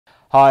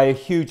Hi, a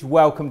huge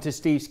welcome to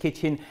Steve's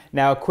Kitchen.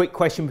 Now, a quick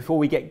question before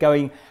we get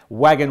going.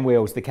 Wagon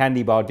wheels, the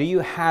candy bar, do you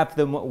have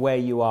them where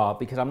you are?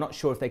 Because I'm not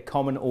sure if they're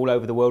common all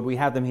over the world. We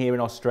have them here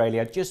in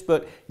Australia. Just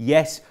put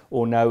yes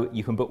or no.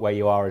 You can put where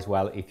you are as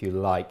well if you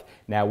like.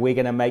 Now, we're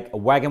going to make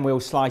wagon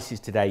wheel slices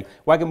today.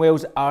 Wagon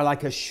wheels are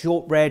like a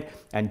shortbread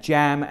and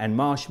jam and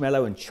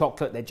marshmallow and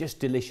chocolate. They're just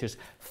delicious,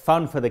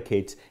 fun for the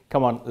kids.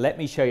 Come on, let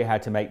me show you how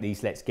to make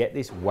these. Let's get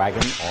this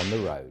wagon on the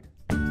road.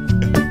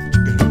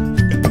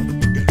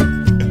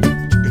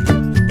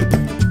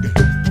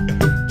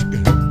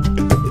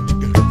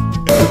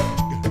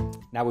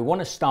 Now we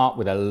want to start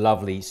with a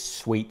lovely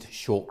sweet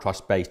short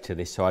crust base to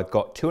this. So I've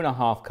got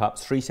 2.5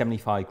 cups,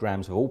 375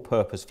 grams of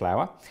all-purpose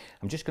flour.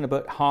 I'm just going to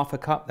put half a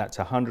cup, that's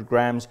 100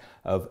 grams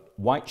of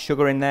white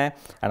sugar in there.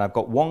 And I've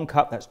got 1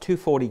 cup, that's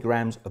 240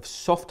 grams of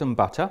softened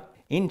butter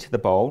into the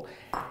bowl.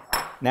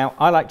 Now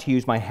I like to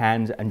use my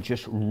hands and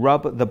just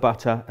rub the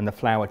butter and the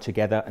flour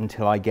together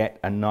until I get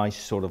a nice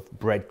sort of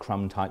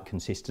breadcrumb type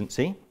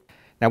consistency.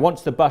 Now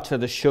once the butter,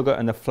 the sugar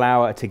and the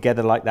flour are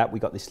together like that,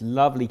 we've got this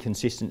lovely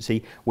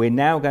consistency. We're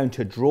now going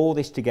to draw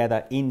this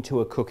together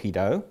into a cookie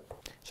dough.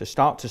 So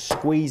start to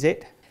squeeze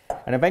it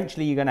and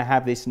eventually you're going to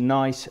have this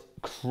nice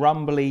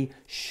crumbly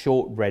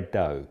shortbread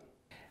dough.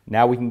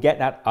 Now we can get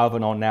that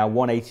oven on now,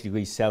 180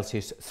 degrees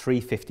Celsius,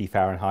 350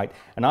 Fahrenheit.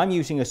 And I'm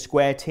using a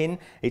square tin.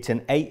 It's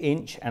an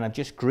 8-inch and I've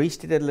just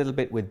greased it a little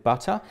bit with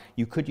butter.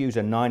 You could use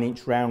a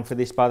 9-inch round for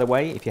this, by the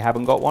way, if you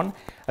haven't got one.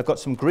 I've got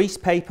some grease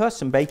paper,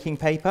 some baking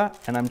paper,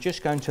 and I'm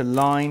just going to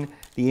line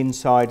the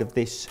inside of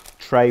this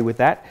tray with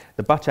that.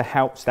 The butter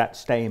helps that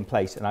stay in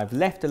place. And I've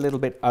left a little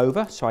bit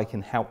over so I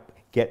can help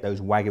get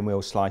those wagon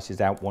wheel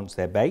slices out once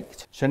they're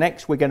baked. So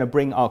next we're going to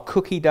bring our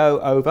cookie dough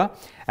over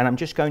and I'm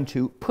just going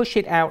to push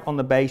it out on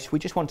the base. We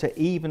just want to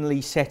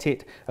evenly set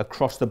it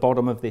across the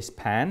bottom of this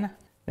pan.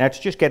 Now to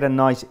just get a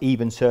nice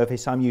even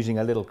surface, I'm using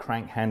a little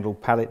crank handle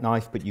palette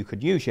knife, but you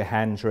could use your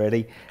hands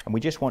really. And we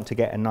just want to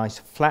get a nice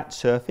flat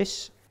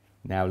surface.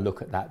 Now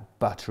look at that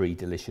buttery,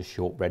 delicious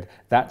shortbread.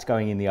 That's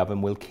going in the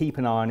oven. We'll keep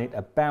an eye on it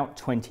about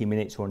 20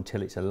 minutes or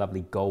until it's a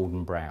lovely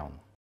golden brown.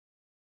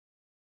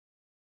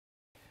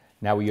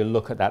 Now will you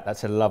look at that,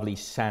 that's a lovely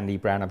sandy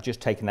brown. I've just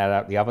taken that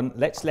out of the oven.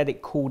 Let's let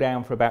it cool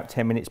down for about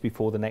 10 minutes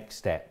before the next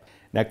step.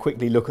 Now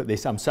quickly look at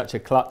this, I'm such a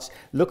klutz.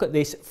 Look at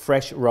this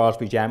fresh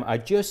raspberry jam. I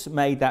just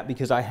made that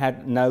because I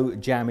had no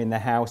jam in the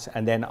house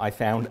and then I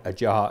found a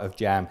jar of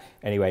jam.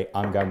 Anyway,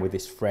 I'm going with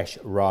this fresh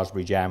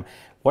raspberry jam.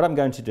 What I'm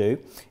going to do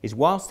is,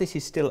 whilst this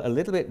is still a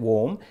little bit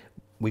warm,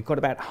 we've got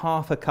about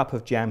half a cup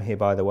of jam here,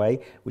 by the way.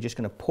 We're just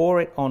going to pour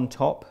it on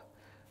top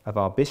of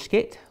our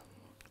biscuit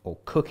or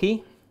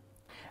cookie.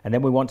 And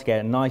then we want to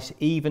get a nice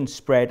even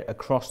spread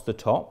across the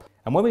top.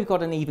 And when we've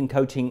got an even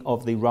coating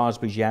of the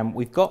raspberry jam,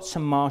 we've got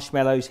some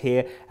marshmallows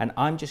here and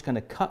I'm just going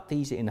to cut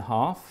these in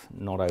half,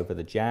 not over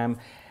the jam.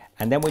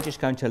 And then we're just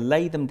going to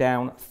lay them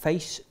down,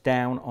 face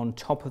down on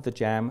top of the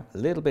jam, a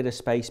little bit of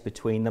space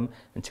between them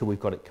until we've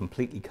got it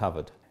completely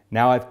covered.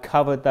 Now I've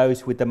covered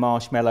those with the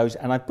marshmallows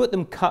and I've put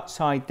them cut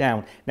side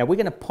down. Now we're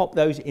going to pop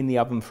those in the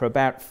oven for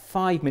about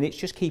 5 minutes.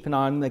 Just keep an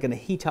eye on them. They're going to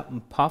heat up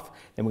and puff.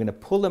 Then we're going to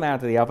pull them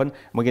out of the oven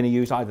and we're going to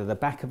use either the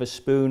back of a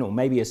spoon or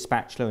maybe a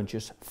spatula and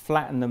just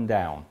flatten them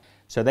down.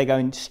 So they're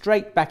going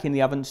straight back in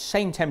the oven,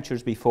 same temperature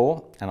as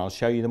before, and I'll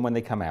show you them when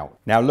they come out.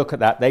 Now look at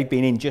that. They've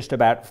been in just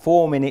about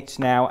 4 minutes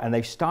now and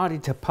they've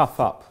started to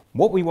puff up.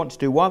 What we want to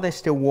do while they're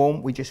still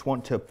warm, we just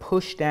want to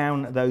push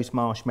down those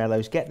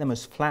marshmallows, get them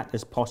as flat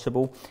as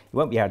possible. You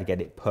won't be able to get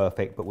it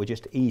perfect, but we're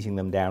just easing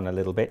them down a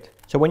little bit.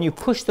 So when you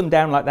push them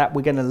down like that,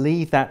 we're going to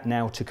leave that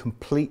now to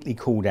completely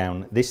cool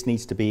down. This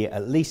needs to be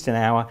at least an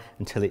hour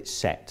until it's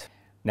set.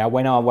 Now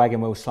when our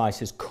wagon wheel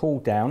slices cool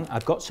down,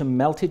 I've got some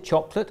melted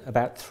chocolate,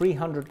 about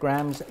 300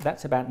 grams,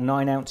 that's about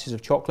 9 ounces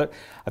of chocolate.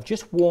 I've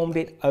just warmed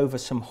it over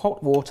some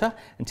hot water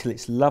until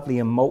it's lovely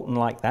and molten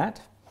like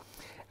that.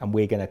 And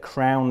we're going to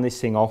crown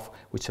this thing off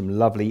with some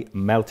lovely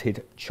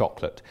melted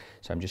chocolate.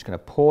 So I'm just going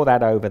to pour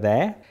that over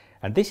there.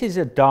 And this is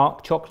a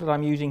dark chocolate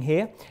I'm using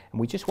here.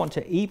 And we just want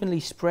to evenly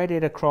spread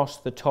it across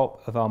the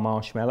top of our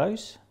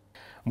marshmallows.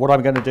 And what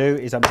I'm going to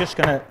do is I'm just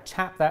going to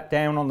tap that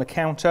down on the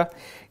counter,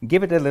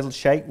 give it a little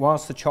shake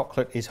whilst the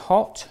chocolate is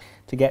hot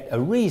to get a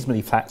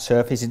reasonably flat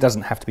surface. It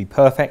doesn't have to be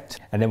perfect.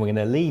 And then we're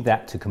going to leave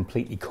that to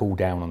completely cool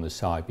down on the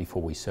side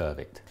before we serve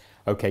it.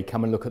 Okay,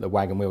 come and look at the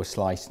wagon wheel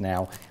slice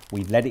now.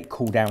 We've let it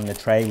cool down in the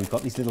tray. We've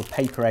got these little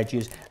paper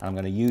edges and I'm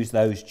going to use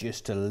those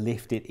just to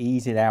lift it,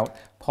 ease it out,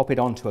 pop it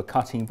onto a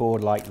cutting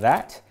board like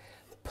that.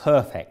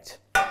 Perfect.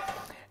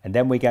 And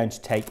then we're going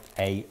to take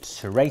a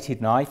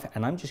serrated knife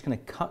and I'm just going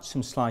to cut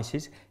some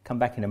slices. Come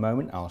back in a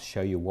moment, I'll show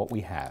you what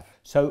we have.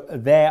 So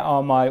there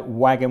are my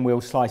wagon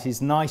wheel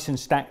slices, nice and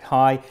stacked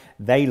high.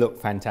 They look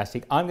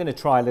fantastic. I'm going to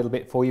try a little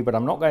bit for you, but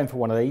I'm not going for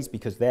one of these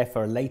because they're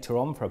for later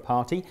on for a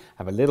party. I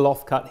have a little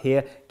offcut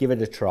here, give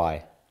it a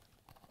try.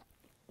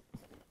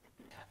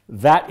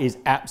 That is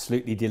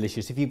absolutely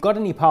delicious. If you've got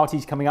any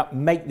parties coming up,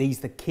 make these.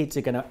 The kids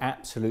are going to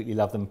absolutely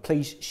love them.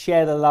 Please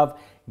share the love,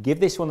 give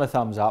this one a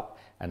thumbs up,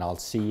 and I'll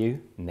see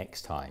you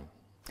next time.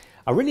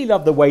 I really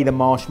love the way the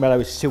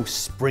marshmallow is still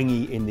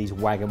springy in these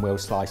wagon wheel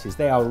slices.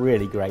 They are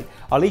really great.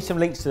 I'll leave some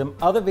links to some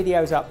other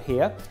videos up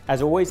here.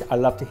 As always, I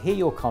love to hear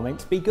your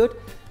comments. Be good.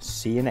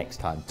 See you next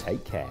time.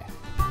 Take care.